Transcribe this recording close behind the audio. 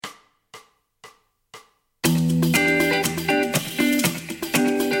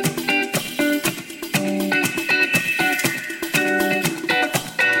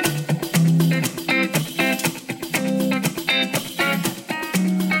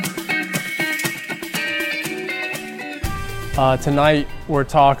Tonight we're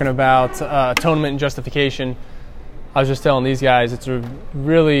talking about atonement and justification. I was just telling these guys it's a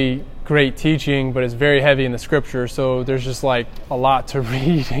really great teaching, but it's very heavy in the scripture, so there's just like a lot to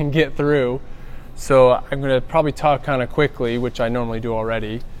read and get through. So I'm going to probably talk kind of quickly, which I normally do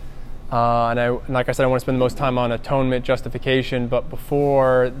already. Like I said, I want to spend the most time on atonement, justification, but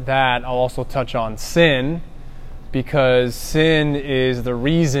before that I'll also touch on sin, because sin is the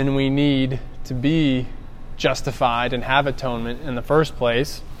reason we need to be justified and have atonement in the first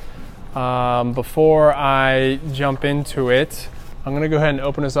place. Before I jump into it, I'm going to go ahead and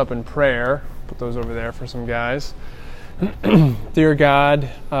open us up in prayer. Put those over there for some guys. Dear God,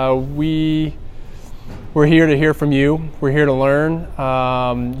 we're here to hear from you. We're here to learn.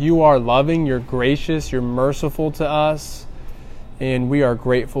 You are loving, you're gracious, you're merciful to us, and we are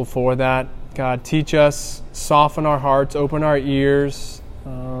grateful for that. God, teach us, soften our hearts, open our ears.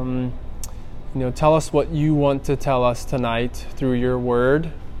 Tell us what you want to tell us tonight through your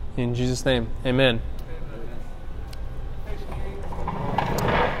word. In Jesus' name, amen.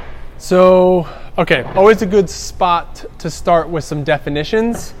 So, always a good spot to start with some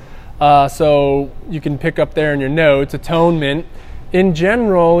definitions. So you can pick up there in your notes. Atonement, in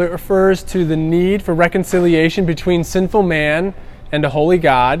general, it refers to the need for reconciliation between sinful man and a holy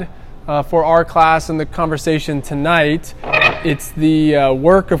God. For our class and the conversation tonight, it's the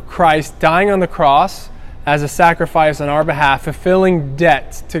work of Christ dying on the cross as a sacrifice on our behalf, fulfilling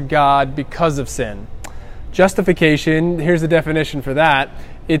debt to God because of sin. Justification, here's the definition for that.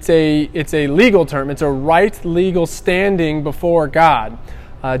 It's a legal term. It's a right legal standing before God.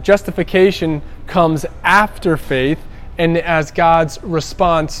 Justification comes after faith and as God's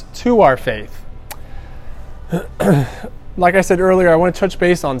response to our faith. Like I said earlier, I want to touch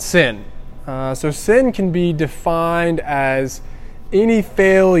base on sin. So sin can be defined as any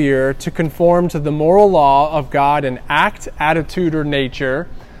failure to conform to the moral law of God in act, attitude, or nature.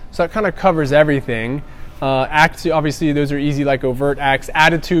 So that kind of covers everything. Acts, obviously, those are easy, like overt acts.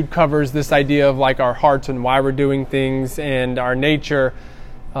 Attitude covers this idea of like our hearts and why we're doing things, and our nature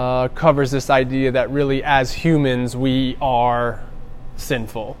covers this idea that really, as humans, we are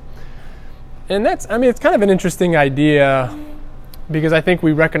sinful. And it's kind of an interesting idea, because I think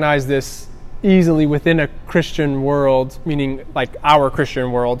we recognize this easily within a Christian world, meaning like our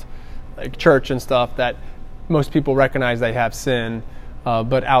Christian world, like church and stuff, that most people recognize they have sin.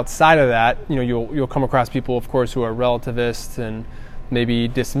 But outside of that, you'll come across people, of course, who are relativists and maybe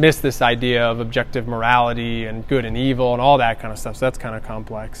dismiss this idea of objective morality and good and evil and all that kind of stuff. So that's kind of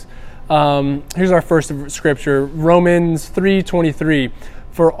complex. Here's our first scripture, Romans 3:23.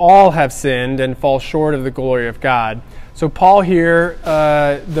 For all have sinned and fall short of the glory of God. So Paul here,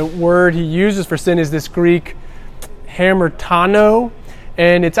 the word he uses for sin is this Greek hamartano,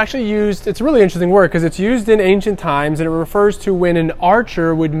 and it's actually used, it's a really interesting word because it's used in ancient times, and it refers to when an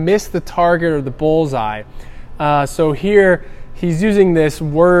archer would miss the target or the bullseye. So here he's using this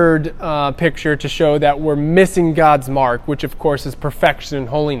word picture to show that we're missing God's mark, which of course is perfection and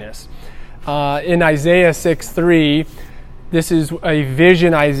holiness. In Isaiah 6:3, this is a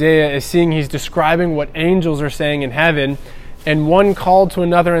vision Isaiah is seeing. He's describing what angels are saying in heaven. And one called to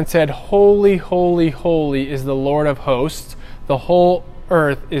another and said, Holy, holy, holy is the Lord of hosts. The whole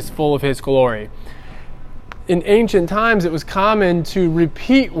earth is full of his glory. In ancient times, it was common to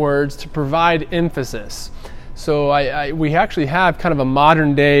repeat words to provide emphasis. So we actually have kind of a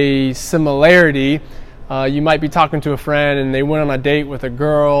modern day similarity. You might be talking to a friend and they went on a date with a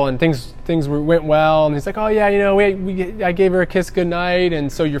girl and things went well, and he's like, oh yeah, I gave her a kiss goodnight,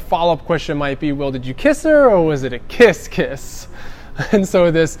 and so your follow-up question might be, well, did you kiss her or was it a kiss? And so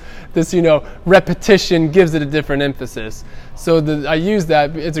this repetition gives it a different emphasis. So I use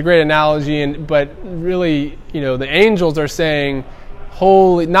that. It's a great analogy, but really, the angels are saying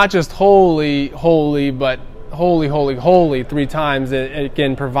holy, not just holy, holy, but holy, holy, holy 3 times. It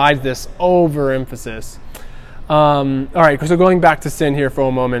again provides this overemphasis. All right, so going back to sin here for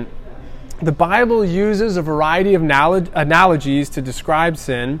a moment. The Bible uses a variety of analogies to describe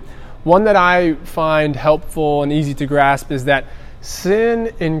sin. One that I find helpful and easy to grasp is that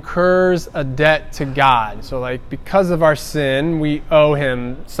sin incurs a debt to God. So because of our sin, we owe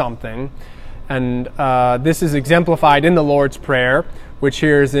him something. And this is exemplified in the Lord's Prayer, which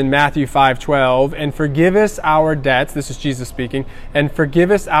here is in Matthew 5:12, and forgive us our debts, this is Jesus speaking, and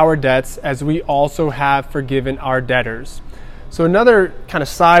forgive us our debts as we also have forgiven our debtors. So another kind of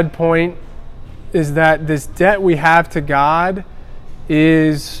side point is that this debt we have to God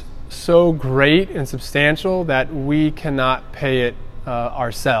is so great and substantial that we cannot pay it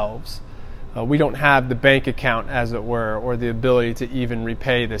ourselves. We don't have the bank account, as it were, or the ability to even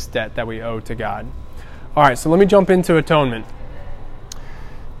repay this debt that we owe to God. All right, so let me jump into atonement.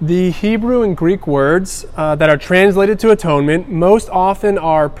 The Hebrew and Greek words that are translated to atonement most often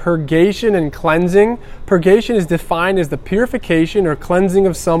are purgation and cleansing. Purgation is defined as the purification or cleansing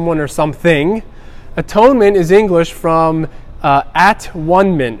of someone or something. Atonement is English from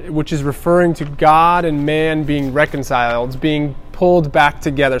at-one-ment, which is referring to God and man being reconciled, being pulled back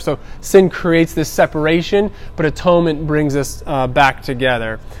together. So sin creates this separation, but atonement brings us back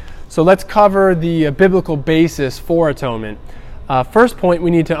together. So let's cover the biblical basis for atonement. First point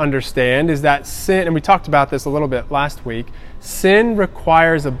we need to understand is that sin, and we talked about this a little bit last week, sin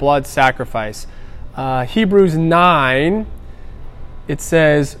requires a blood sacrifice. Hebrews 9, it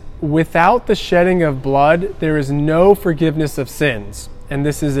says, without the shedding of blood, there is no forgiveness of sins. And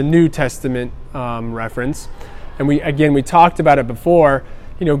this is a New Testament reference. And we talked about it before.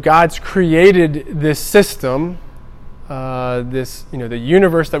 God's created this system, the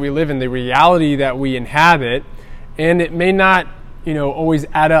universe that we live in, the reality that we inhabit, and it may not always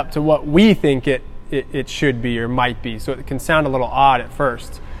add up to what we think it should be or might be. So it can sound a little odd at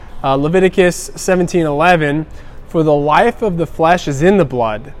first. Leviticus 17:11, for the life of the flesh is in the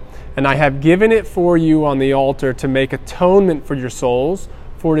blood, and I have given it for you on the altar to make atonement for your souls,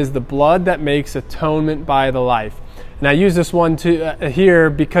 for it is the blood that makes atonement by the life. And I use this one here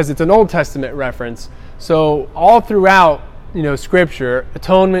because it's an Old Testament reference. So all throughout Scripture,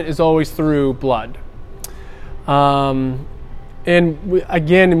 atonement is always through blood. Again,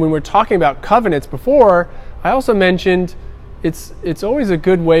 when we're talking about covenants before, I also mentioned it's always a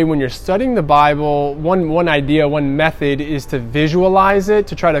good way when you're studying the Bible. One idea, one method is to visualize it,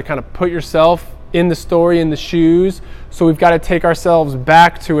 to try to kind of put yourself in the story, in the shoes. So we've got to take ourselves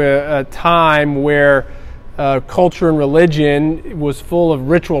back to a time where culture and religion was full of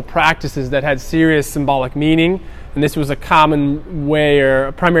ritual practices that had serious symbolic meaning, and this was a common way or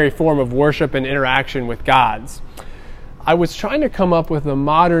a primary form of worship and interaction with gods. I was trying to come up with a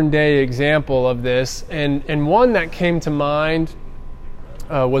modern day example of this, and one that came to mind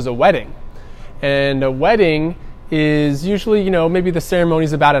was a wedding. And a wedding is usually, maybe the ceremony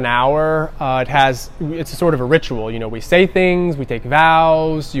is about an hour. It's a sort of a ritual. We say things, we take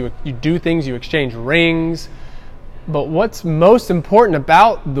vows, you do things, you exchange rings. But what's most important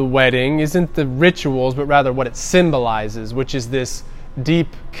about the wedding isn't the rituals, but rather what it symbolizes, which is this deep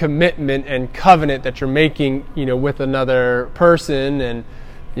commitment and covenant that you're making, with another person, and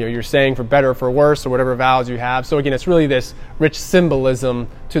you're saying for better or for worse or whatever vows you have. So again, it's really this rich symbolism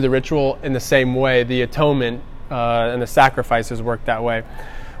to the ritual. In the same way, the atonement and the sacrifices work that way.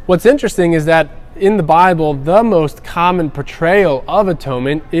 What's interesting is that in the Bible, the most common portrayal of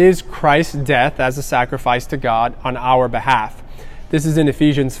atonement is Christ's death as a sacrifice to God on our behalf. This is in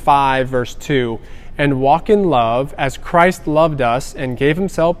Ephesians 5, verse 2. And walk in love as Christ loved us and gave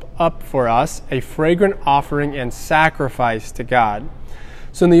himself up for us, a fragrant offering and sacrifice to God.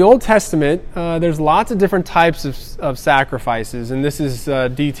 So in the Old Testament, there's lots of different types of sacrifices, and this is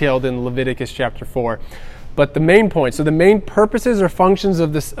detailed in Leviticus chapter 4. But the main point, so the main purposes or functions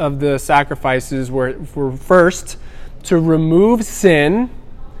of the sacrifices were first, to remove sin.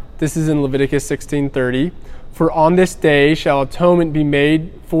 This is in Leviticus 16:30. For on this day shall atonement be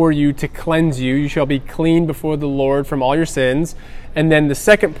made for you to cleanse you. You shall be clean before the Lord from all your sins. And then the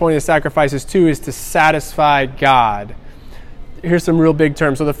second point of sacrifices too is to satisfy God. Here's some real big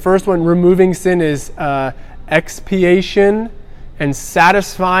terms. So the first one, removing sin, is expiation, and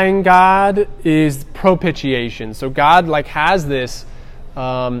satisfying God is propitiation. So God has this,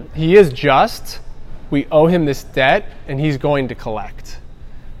 he is just. We owe him this debt, and he's going to collect.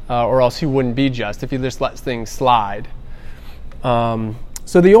 Or else he wouldn't be just if he just lets things slide. But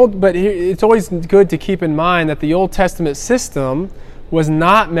it's always good to keep in mind that the Old Testament system was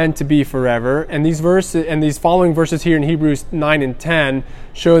not meant to be forever, and these following verses here in Hebrews 9 and 10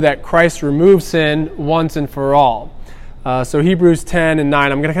 show that Christ removed sin once and for all. So Hebrews 10 and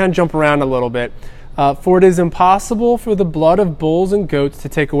 9, I'm going to kind of jump around a little bit. For it is impossible for the blood of bulls and goats to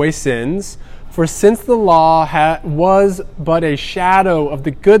take away sins. For since the law was but a shadow of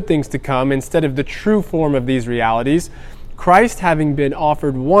the good things to come instead of the true form of these realities, Christ, having been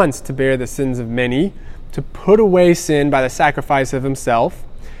offered once to bear the sins of many, to put away sin by the sacrifice of himself,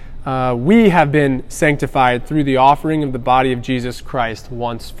 we have been sanctified through the offering of the body of Jesus Christ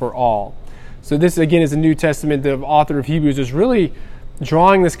once for all. So this, again, is the New Testament. The author of Hebrews is really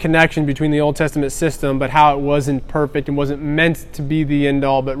drawing this connection between the Old Testament system, but how it wasn't perfect and wasn't meant to be the end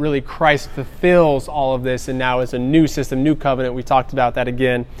all, but really Christ fulfills all of this, and now is a new system, new covenant. We talked about that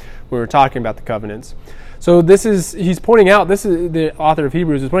again when we were talking about the covenants. So he's pointing out, this is the author of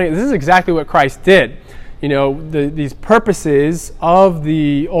Hebrews is pointing out, this is exactly what Christ did. these purposes of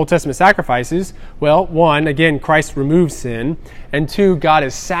the Old Testament sacrifices, well, one, again, Christ removes sin, and two, God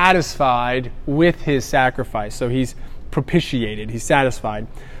is satisfied with his sacrifice. So he's propitiated, he's satisfied.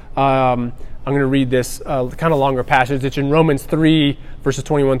 I'm going to read this kind of longer passage. It's in Romans 3, verses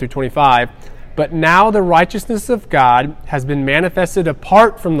 21 through 25. But now the righteousness of God has been manifested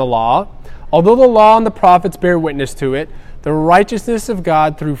apart from the law. Although the law and the prophets bear witness to it, the righteousness of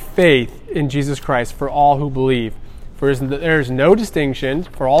God through faith in Jesus Christ for all who believe. For there is no distinction,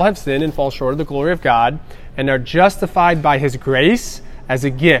 for all have sinned and fall short of the glory of God, and are justified by his grace as a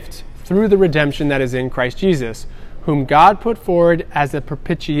gift through the redemption that is in Christ Jesus, whom God put forward as a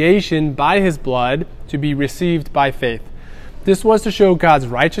propitiation by his blood to be received by faith. This was to show God's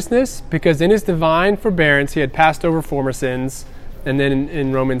righteousness, because in his divine forbearance he had passed over former sins. And then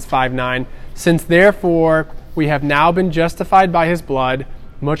in Romans 5:9, since therefore we have now been justified by his blood,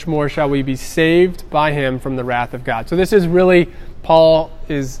 much more shall we be saved by him from the wrath of God. So this is really, Paul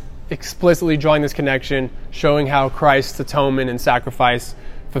is explicitly drawing this connection, showing how Christ's atonement and sacrifice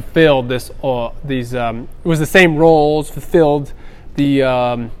fulfilled this. It was the same roles, fulfilled the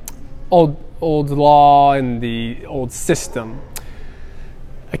old law and the old system.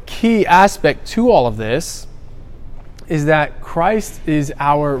 A key aspect to all of this is that Christ is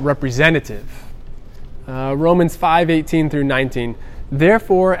our representative. Romans 5:18 through 19.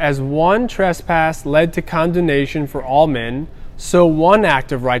 Therefore, as one trespass led to condemnation for all men, so one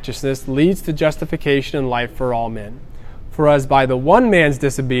act of righteousness leads to justification and life for all men. For as by the one man's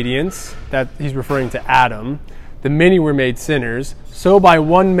disobedience, that he's referring to Adam, the many were made sinners, so by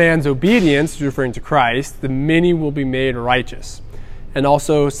one man's obedience, referring to Christ, the many will be made righteous. And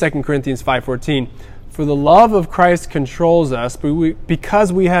also 2 Corinthians 5:14, for the love of Christ controls us,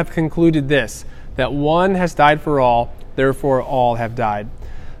 because we have concluded this, that one has died for all, therefore all have died.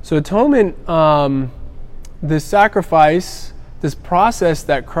 So atonement, this sacrifice, this process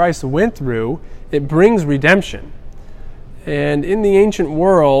that Christ went through, it brings redemption. And in the ancient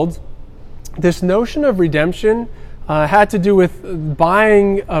world, this notion of redemption had to do with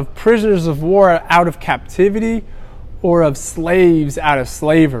buying of prisoners of war out of captivity or of slaves out of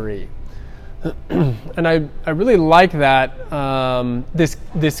slavery. And I really like that,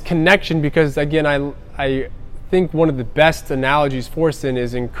 this connection, because again, I think one of the best analogies for sin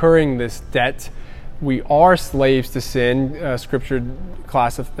is incurring this debt. We are slaves to sin. Scripture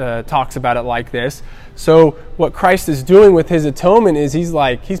talks about it like this. So what Christ is doing with his atonement is he's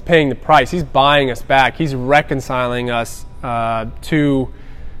paying the price. He's buying us back. He's reconciling us to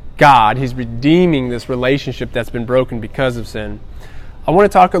God. He's redeeming this relationship that's been broken because of sin. I want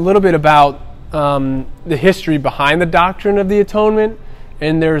to talk a little bit about the history behind the doctrine of the atonement,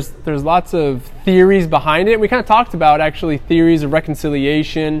 and there's lots of theories behind it. We kind of talked about actually theories of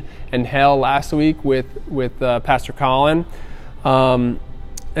reconciliation and hell last week with Pastor Colin,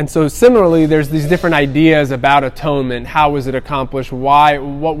 and so similarly, there's these different ideas about atonement. How was it accomplished? Why?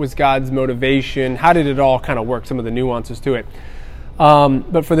 What was God's motivation? How did it all kind of work? Some of the nuances to it.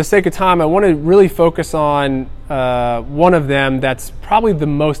 But for the sake of time, I want to really focus on one of them that's probably the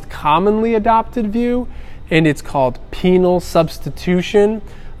most commonly adopted view, and it's called penal substitution.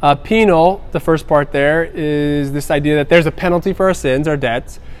 Penal, the first part there, is this idea that there's a penalty for our sins, our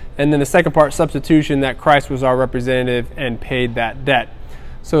debts, and then the second part, substitution, that Christ was our representative and paid that debt.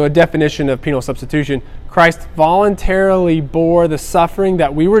 So a definition of penal substitution: Christ voluntarily bore the suffering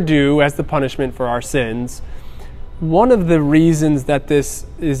that we were due as the punishment for our sins. One of the reasons that this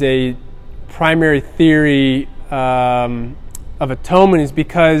is a primary theory of atonement is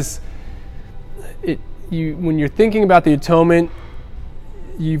because when you're thinking about the atonement,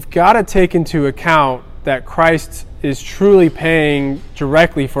 you've got to take into account that Christ is truly paying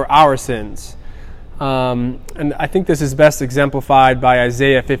directly for our sins. And I think this is best exemplified by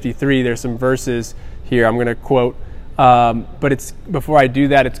Isaiah 53. There's some verses here I'm going to quote. But before I do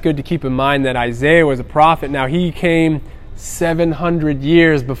that, it's good to keep in mind that Isaiah was a prophet. Now, he came 700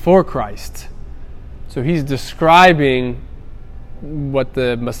 years before Christ. So he's describing what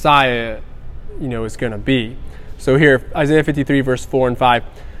the Messiah, is going to be. So here, Isaiah 53, verse 4 and 5.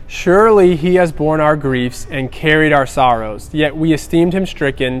 Surely he has borne our griefs and carried our sorrows. Yet we esteemed him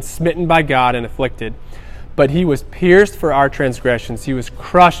stricken, smitten by God, and afflicted. But he was pierced for our transgressions. He was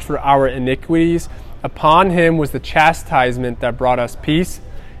crushed for our iniquities. Upon him was the chastisement that brought us peace,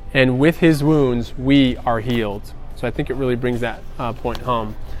 and with his wounds we are healed. So I think it really brings that point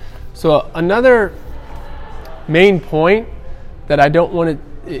home. So another main point that I don't want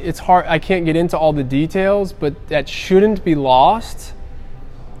to, it's hard, I can't get into all the details, but that shouldn't be lost,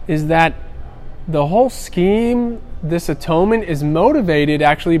 is that the whole scheme this atonement is motivated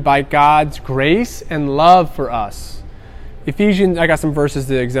actually by God's grace and love for us. Ephesians, I got some verses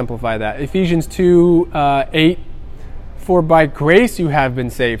to exemplify that. Ephesians 2:8, for by grace you have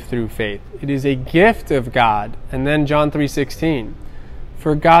been saved through faith. It is a gift of God. And then John 3:16,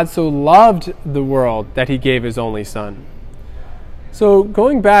 for God so loved the world that he gave his only Son. So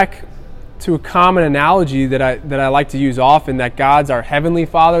going back to a common analogy that I like to use often, that God's our heavenly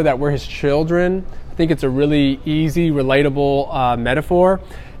Father, that we're his children. I think it's a really easy, relatable metaphor.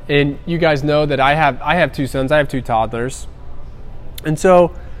 And you guys know that I have two sons. I have two toddlers. And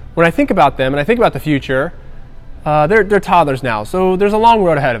so when I think about them and I think about the future, they're toddlers now. So there's a long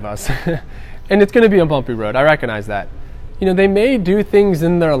road ahead of us. And it's going to be a bumpy road. I recognize that. They may do things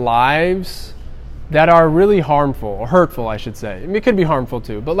in their lives that are really harmful, or hurtful, I should say. It could be harmful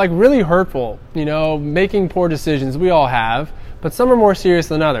too, but like really hurtful, making poor decisions. We all have, but some are more serious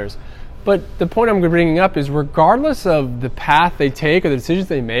than others. But the point I'm bringing up is, regardless of the path they take or the decisions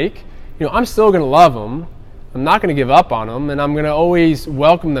they make, I'm still going to love them. I'm not going to give up on them, and I'm going to always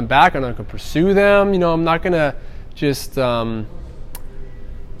welcome them back. I'm not going to pursue them. I'm not going to just throw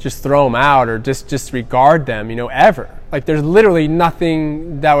them out or disregard them, ever. Like, there's literally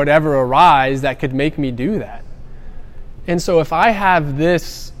nothing that would ever arise that could make me do that. And so if I have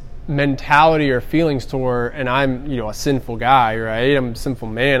this mentality or feelings toward, and I'm, a sinful guy, right? I'm a sinful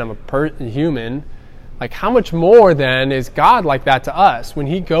man. I'm a human. Like, how much more then is God like that to us when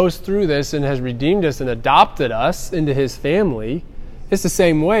he goes through this and has redeemed us and adopted us into his family? It's the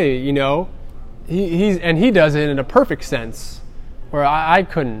same way, He does it in a perfect sense where I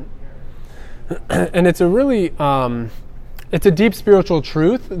couldn't. And it's a really, it's a deep spiritual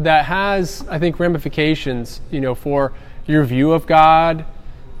truth that has, I think, ramifications, for your view of God,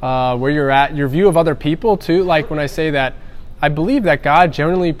 where you're at, your view of other people too. Like when I say that, I believe that God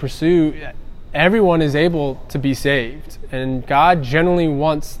generally everyone is able to be saved. And God generally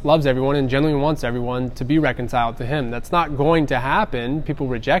loves everyone and generally wants everyone to be reconciled to him. That's not going to happen. People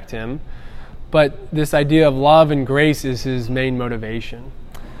reject him. But this idea of love and grace is his main motivation.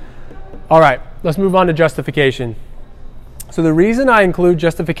 All right, let's move on to justification. So the reason I include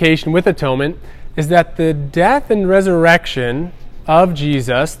justification with atonement is that the death and resurrection of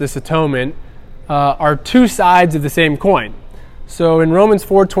Jesus, this atonement, are two sides of the same coin. So in Romans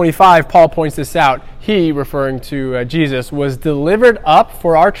 4:25, Paul points this out. He, referring to Jesus, was delivered up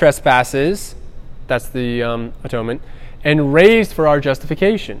for our trespasses, that's the atonement, and raised for our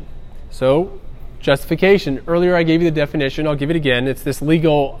justification. So justification, earlier I gave you the definition, I'll give it again. It's this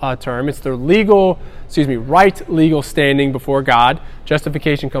legal term. It's the right legal standing before God.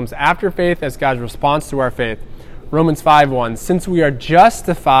 Justification comes after faith as God's response to our faith. Romans 5:1, since we are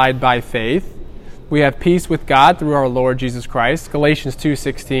justified by faith, we have peace with God through our Lord Jesus Christ. Galatians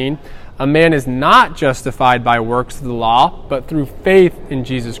 2:16, a man is not justified by works of the law, but through faith in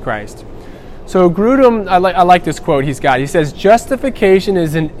Jesus Christ. So Grudem, I like this quote he's got. He says, justification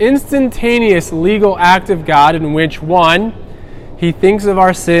is an instantaneous legal act of God in which, 1, he thinks of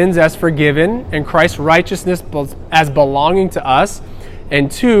our sins as forgiven and Christ's righteousness as belonging to us,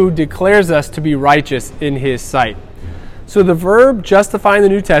 and 2, declares us to be righteous in his sight. So the verb justify in the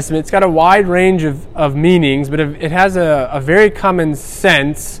New Testament, it's got a wide range of meanings, but it has a very common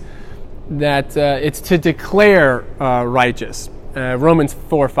sense that it's to declare righteous. Romans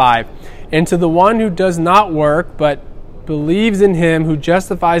 4:5. And to the one who does not work, but believes in him who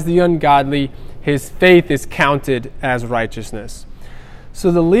justifies the ungodly, his faith is counted as righteousness. So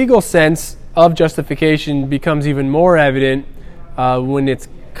the legal sense of justification becomes even more evident when it's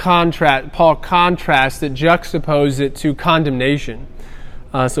Paul contrasts it, juxtaposes it to condemnation.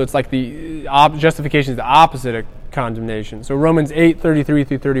 So it's like the justification is the opposite of condemnation. So Romans 8:33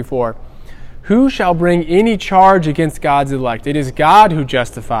 through 34. Who shall bring any charge against God's elect? It is God who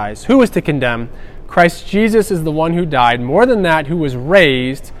justifies. Who is to condemn? Christ Jesus is the one who died. More than that, who was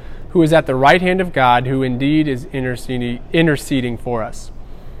raised, who is at the right hand of God, who indeed is interceding for us.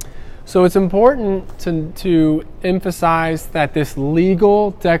 So it's important to emphasize that this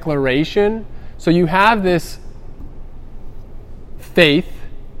legal declaration, so you have this faith.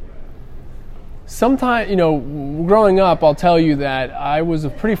 Sometimes, growing up, I'll tell you that I was a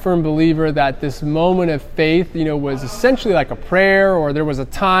pretty firm believer that this moment of faith, was essentially like a prayer, or there was a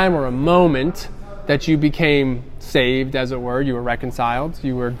time or a moment that you became saved, as it were. You were reconciled.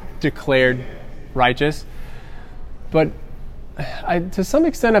 You were declared righteous. But to some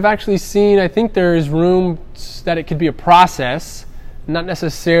extent, I've actually seen, I think there is room that it could be a process, not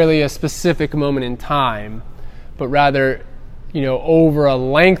necessarily a specific moment in time, but rather over a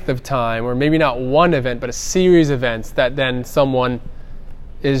length of time, or maybe not one event, but a series of events that then someone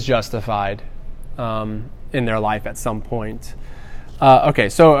is justified. And in their life at some point.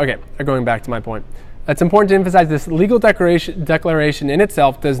 Going back to my point. It's important to emphasize this legal declaration in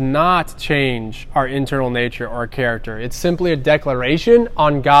itself does not change our internal nature or character. It's simply a declaration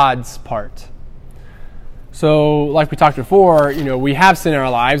on God's part. So, like we talked before, we have sin in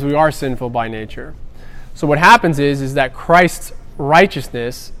our lives. We are sinful by nature. So what happens is that Christ's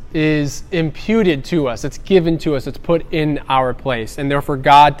righteousness is imputed to us. It's given to us. It's put in our place. And therefore,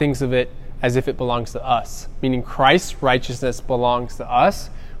 God thinks of it as if it belongs to us, meaning Christ's righteousness belongs to us,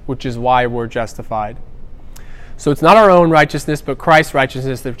 which is why we're justified. So it's not our own righteousness, but Christ's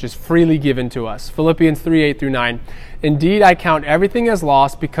righteousness which is freely given to us. Philippians 3:8-9. Indeed, I count everything as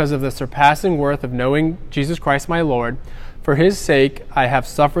loss because of the surpassing worth of knowing Jesus Christ my Lord. For his sake, I have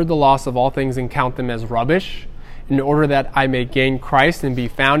suffered the loss of all things and count them as rubbish, in order that I may gain Christ and be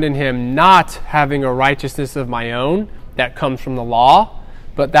found in him, not having a righteousness of my own that comes from the law,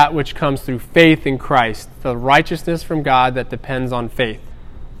 but that which comes through faith in Christ, the righteousness from God that depends on faith.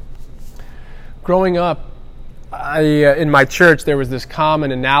 Growing up, in my church, there was this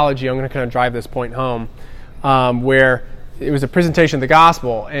common analogy, I'm going to kind of drive this point home, where it was a presentation of the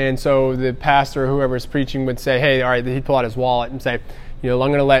gospel, and so the pastor or whoever was preaching would say, hey, all right, he'd pull out his wallet and say, I'm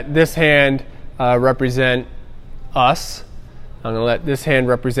going to let this hand represent us, I'm going to let this hand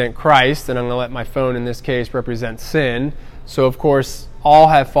represent Christ, and I'm going to let my phone in this case represent sin. So of course, all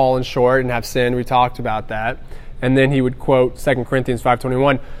have fallen short and have sinned. We talked about that. And then he would quote 2 Corinthians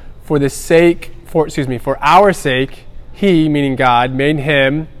 5:21, for our sake, he, meaning God, made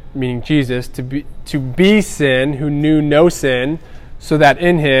him, meaning Jesus, to be sin who knew no sin, so that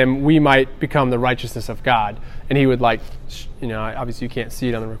in him we might become the righteousness of God. And he would obviously you can't see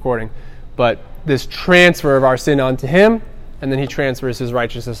it on the recording, but this transfer of our sin onto him, and then he transfers his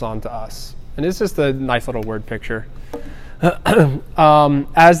righteousness onto us. And it's just a nice little word picture.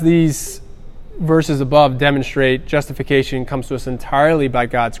 As these verses above demonstrate, justification comes to us entirely by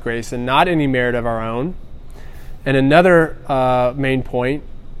God's grace and not any merit of our own. And another main point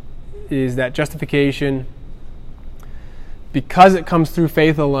is that justification, because it comes through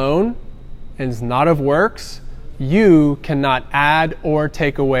faith alone and is not of works, you cannot add or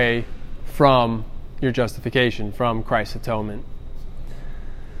take away from your justification, from Christ's atonement.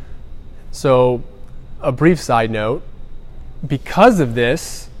 So, a brief side note, because of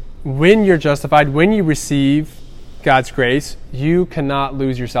this, when you're justified, when you receive God's grace, you cannot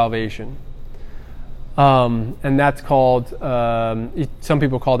lose your salvation. And that's called, some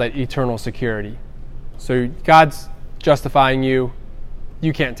people call that eternal security. So God's justifying you,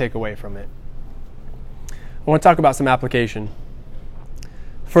 you can't take away from it. I want to talk about some application.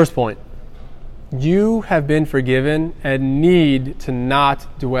 First point, you have been forgiven and need to not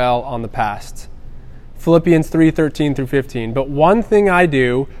dwell on the past. Philippians 3:13-15. But one thing I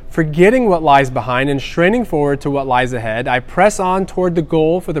do, forgetting what lies behind and straining forward to what lies ahead, I press on toward the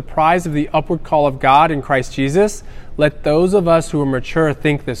goal for the prize of the upward call of God in Christ Jesus. Let those of us who are mature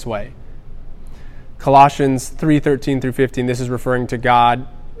think this way. Colossians 3:13-15. This is referring to God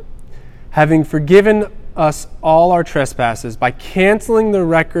having forgiven us all our trespasses by canceling the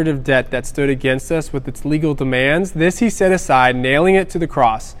record of debt that stood against us with its legal demands. This he set aside, nailing it to the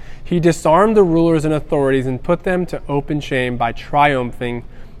cross. He disarmed the rulers and authorities and put them to open shame by triumphing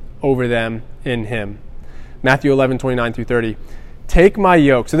over them in him. Matthew 11:29-30. Take my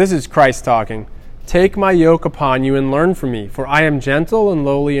yoke. So this is Christ talking. Take my yoke upon you and learn from me, for I am gentle and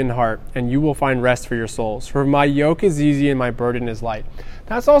lowly in heart, and you will find rest for your souls. For my yoke is easy and my burden is light.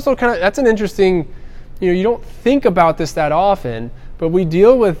 That's also that's an interesting, you don't think about this that often, but we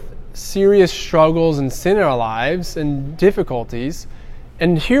deal with serious struggles and sin in our lives and difficulties.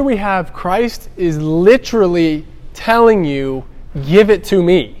 And here we have Christ is literally telling you, give it to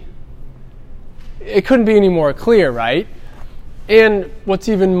me. It couldn't be any more clear, right? And what's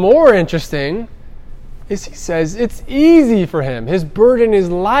even more interesting is he says it's easy for him. His burden is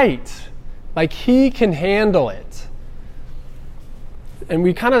light. Like he can handle it. And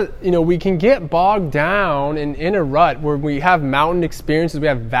we kind of, we can get bogged down in a rut where we have mountain experiences, we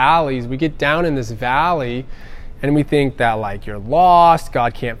have valleys. We get down in this valley and we think that you're lost,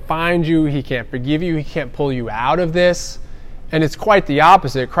 God can't find you, he can't forgive you, he can't pull you out of this. And it's quite the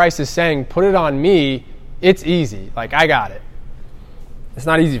opposite. Christ is saying, put it on me, it's easy. I got it. It's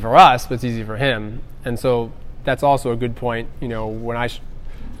not easy for us, but it's easy for him. And so that's also a good point. When I'm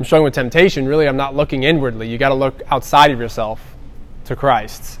struggling with temptation, really I'm not looking inwardly. You got to look outside of yourself to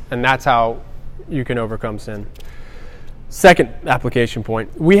Christ. And that's how you can overcome sin. Second application point.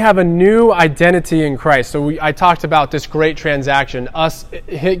 We have a new identity in Christ. So I talked about this great transaction,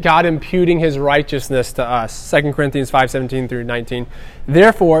 God imputing his righteousness to us. 2 Corinthians 5:17 through 19.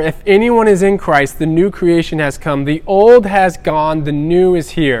 Therefore, if anyone is in Christ, the new creation has come. The old has gone, the new is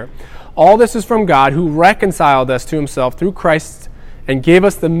here. All this is from God, who reconciled us to himself through Christ and gave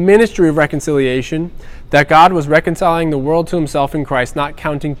us the ministry of reconciliation, that God was reconciling the world to himself in Christ, not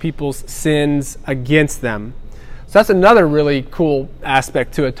counting people's sins against them. So that's another really cool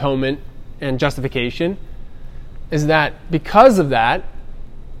aspect to atonement and justification, is that because of that,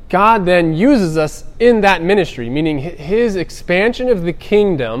 God then uses us in that ministry, meaning his expansion of the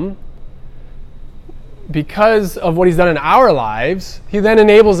kingdom, because of what he's done in our lives, he then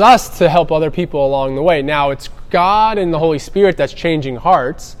enables us to help other people along the way. Now, it's God and the Holy Spirit that's changing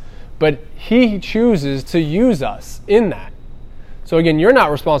hearts, but he chooses to use us in that. So again, you're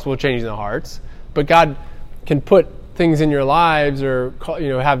not responsible for changing the hearts, but God can put things in your lives, or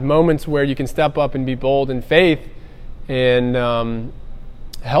have moments where you can step up and be bold in faith and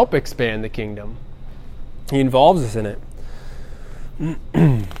help expand the kingdom. He involves us in it.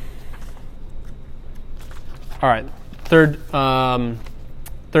 All right, third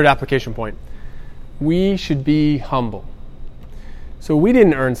application point. We should be humble. So we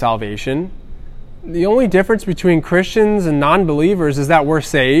didn't earn salvation. The only difference between Christians and non-believers is that we're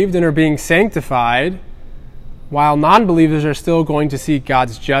saved and are being sanctified, while non-believers are still going to seek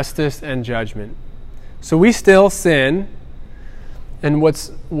God's justice and judgment. So we still sin, and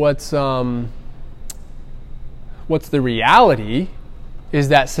what's the reality is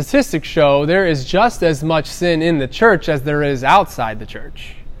that statistics show there is just as much sin in the church as there is outside the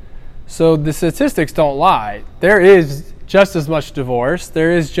church. So the statistics don't lie. There is just as much divorce.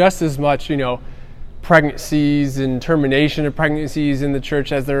 There is just as much, pregnancies and termination of pregnancies in the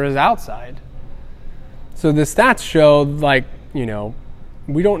church as there is outside. So the stats show,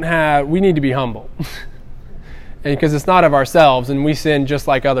 we need to be humble. And because it's not of ourselves, and we sin just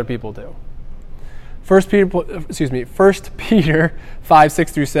like other people do. 1 Peter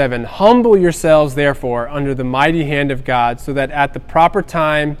 5:6-7. Humble yourselves, therefore, under the mighty hand of God, so that at the proper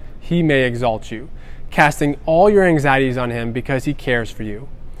time he may exalt you, casting all your anxieties on him because he cares for you.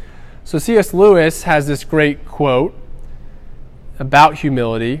 So C.S. Lewis has this great quote about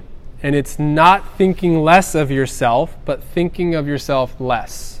humility, and it's not thinking less of yourself, but thinking of yourself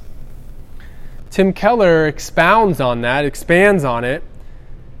less. Tim Keller expands on it,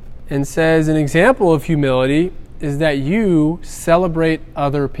 and says an example of humility is that you celebrate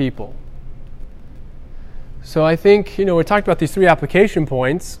other people. So I think, we talked about these three application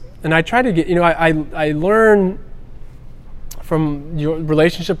points, and I try to get, I learn from your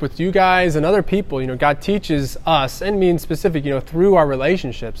relationship with you guys and other people. God teaches us, and me in specific, through our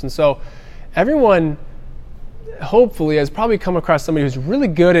relationships. And so everyone hopefully has probably come across somebody who's really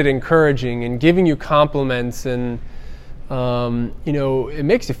good at encouraging and giving you compliments, and it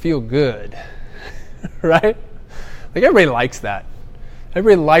makes you feel good, right? Like everybody likes that.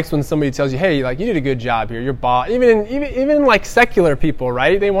 Everybody likes when somebody tells you, "Hey, you did a good job here. Your boss." Even like secular people,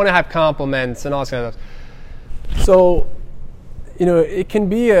 right? They want to have compliments and all this kind of stuff. So, it can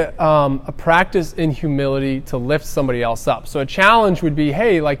be a practice in humility to lift somebody else up. So a challenge would be,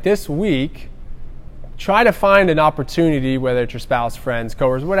 hey, like this week, try to find an opportunity, whether it's your spouse, friends,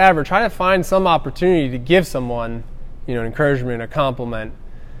 coworkers, whatever. Try to find some opportunity to give someone, an encouragement, a compliment,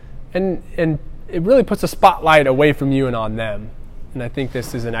 and it really puts a spotlight away from you and on them. And I think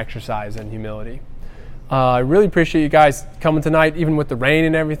this is an exercise in humility. I really appreciate you guys coming tonight, even with the rain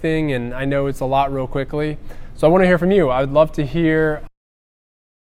and everything. And I know it's a lot real quickly, so I want to hear from you. I would love to hear